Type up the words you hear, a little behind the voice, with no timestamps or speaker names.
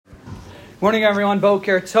Morning, everyone.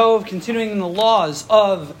 Boker Tov. Continuing in the laws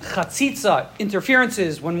of chatzitza,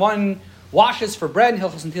 interferences when one washes for bread.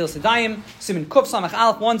 Hilchos Netilas Yadayim, Siman Kuf Samach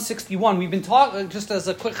Aleph 161. We've been talking just as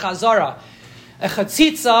a quick chazara. A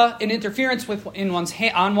chatzitza, an interference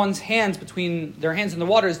on one's hands, between their hands and the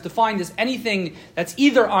water, is defined as anything that's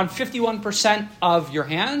either on 51% of your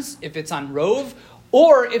hands, if it's on rove,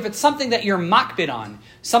 or if it's something that you're makbid on,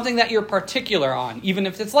 something that you're particular on, even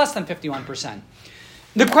if it's less than 51%.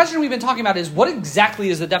 The question we've been talking about is, what exactly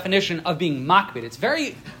is the definition of being makbid? It's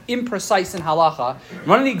very imprecise in halacha.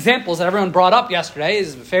 One of the examples that everyone brought up yesterday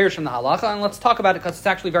is Farish from the halacha, and let's talk about it because it's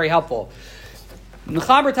actually very helpful.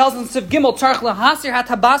 Mechaber tells us in Siv Gimel, Tzarich lahasir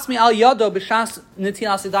hatabasmi al yado b'shas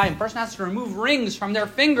netilas yadayim. A person has to remove rings from their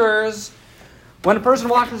fingers when a person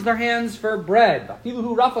washes their hands for bread.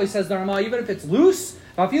 Vafiluhu Rafai, says the Rama, even if it's loose,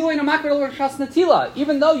 even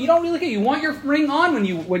though you don't really care, you want your ring on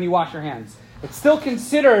when you wash your hands. It's still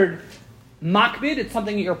considered makbid. It's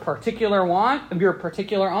something that you're particular on. Why?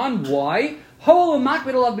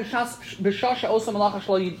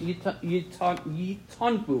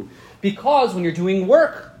 Because when you're doing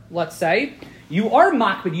work, let's say, you are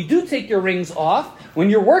makbid. You do take your rings off.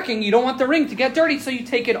 When you're working, you don't want the ring to get dirty, so you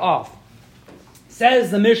take it off.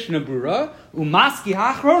 Says the Mishnah Brura, Umaski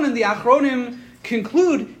ha'achronim, the achronim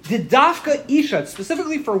conclude, Didafka isha,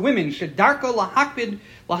 specifically for women, Shedarka lahakbid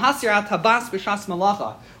lahasir atabas b'shas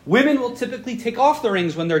malacha. Women will typically take off the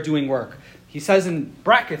rings when they're doing work. He says in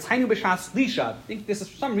brackets, Hainu b'shas lisha. I think this is,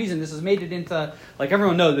 for some reason, this has made it into, like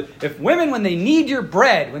everyone knows, if women, when they knead your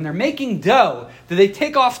bread, when they're making dough, do they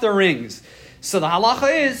take off their rings? So the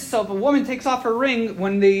halacha is, so if a woman takes off her ring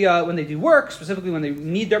when they do work, specifically when they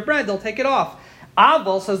knead their bread, they'll take it off.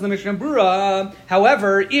 Aval, says the Mishnah Brura,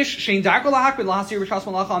 however, ish shein darko lahakbid lahasir b'shas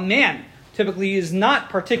malacha, a man typically is not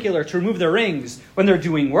particular to remove their rings when they're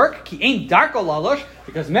doing work. Ki ain't darko lalosh,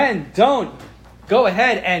 because men don't go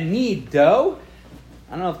ahead and knead dough.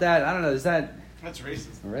 That's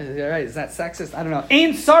racist. Right, is that sexist? I don't know.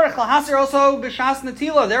 Ain't sarich lahasir also b'shas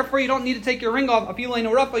netila. Therefore, you don't need to take your ring off,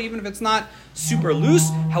 even if it's not super loose.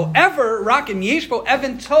 However, rakim yeshbo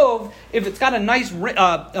even tov, if it's got a nice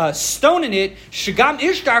stone in it, shagam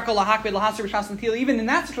ish darko lahakbid lahasir b'shas netila. Even in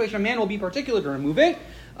that situation, a man will be particular to remove it.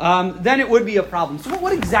 Then it would be a problem. So,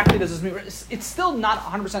 what exactly does this mean? It's still not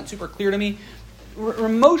 100% super clear to me.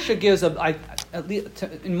 Ramosha gives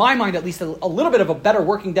in my mind at least, a little bit of a better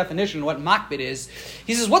working definition of what makbid is.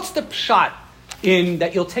 He says, what's the pshat in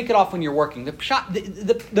that you'll take it off when you're working? The pshat,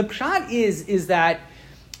 the pshat is that,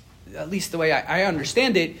 at least the way I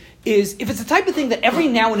understand it, is if it's the type of thing that every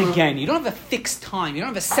now and again, you don't have a fixed time, you don't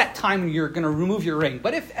have a set time when you're going to remove your ring.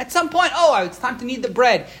 But if at some point, it's time to knead the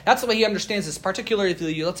bread, that's the way he understands this. Particularly if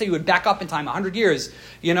let's say you would back up in time 100 years,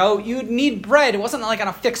 you'd need bread. It wasn't like on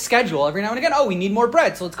a fixed schedule. Every now and again, we need more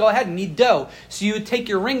bread, so let's go ahead and knead dough. So you would take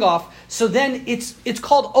your ring off. So then it's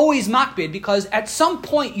called always makbid, because at some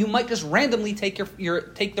point you might just randomly take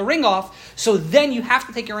take the ring off. So then you have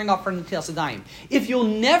to take your ring off for Netilas Yadayim. If you'll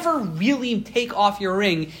never really take off your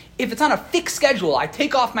ring, if it's on a fixed schedule, I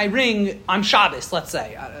take off my ring on Shabbos, let's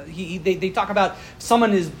say. They talk about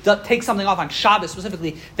someone takes something off on Shabbos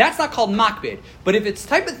specifically. That's not called makbid. But if it's the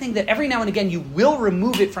type of thing that every now and again you will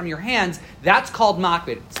remove it from your hands, that's called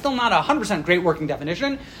makbid. It's still not a 100% great working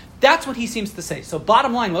definition. That's what he seems to say. So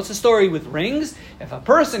bottom line, what's the story with rings? If a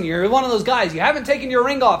person, you're one of those guys, you haven't taken your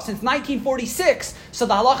ring off since 1946, so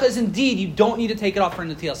the halacha is indeed, you don't need to take it off for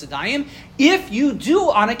Netilas Yadayim. If you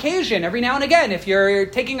do on occasion, every now and again, if you're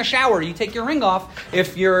taking a shower, you take your ring off.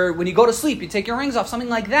 When you go to sleep, you take your rings off, something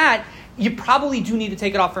like that, you probably do need to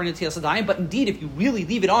take it off for Netilas Yadayim. But indeed, if you really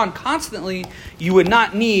leave it on constantly, you would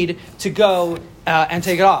not need to go and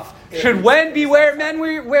take it off. Should men be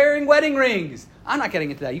wearing wedding rings? I'm not getting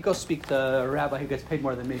into that. You go speak to a rabbi who gets paid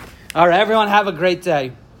more than me. All right, everyone, have a great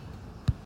day.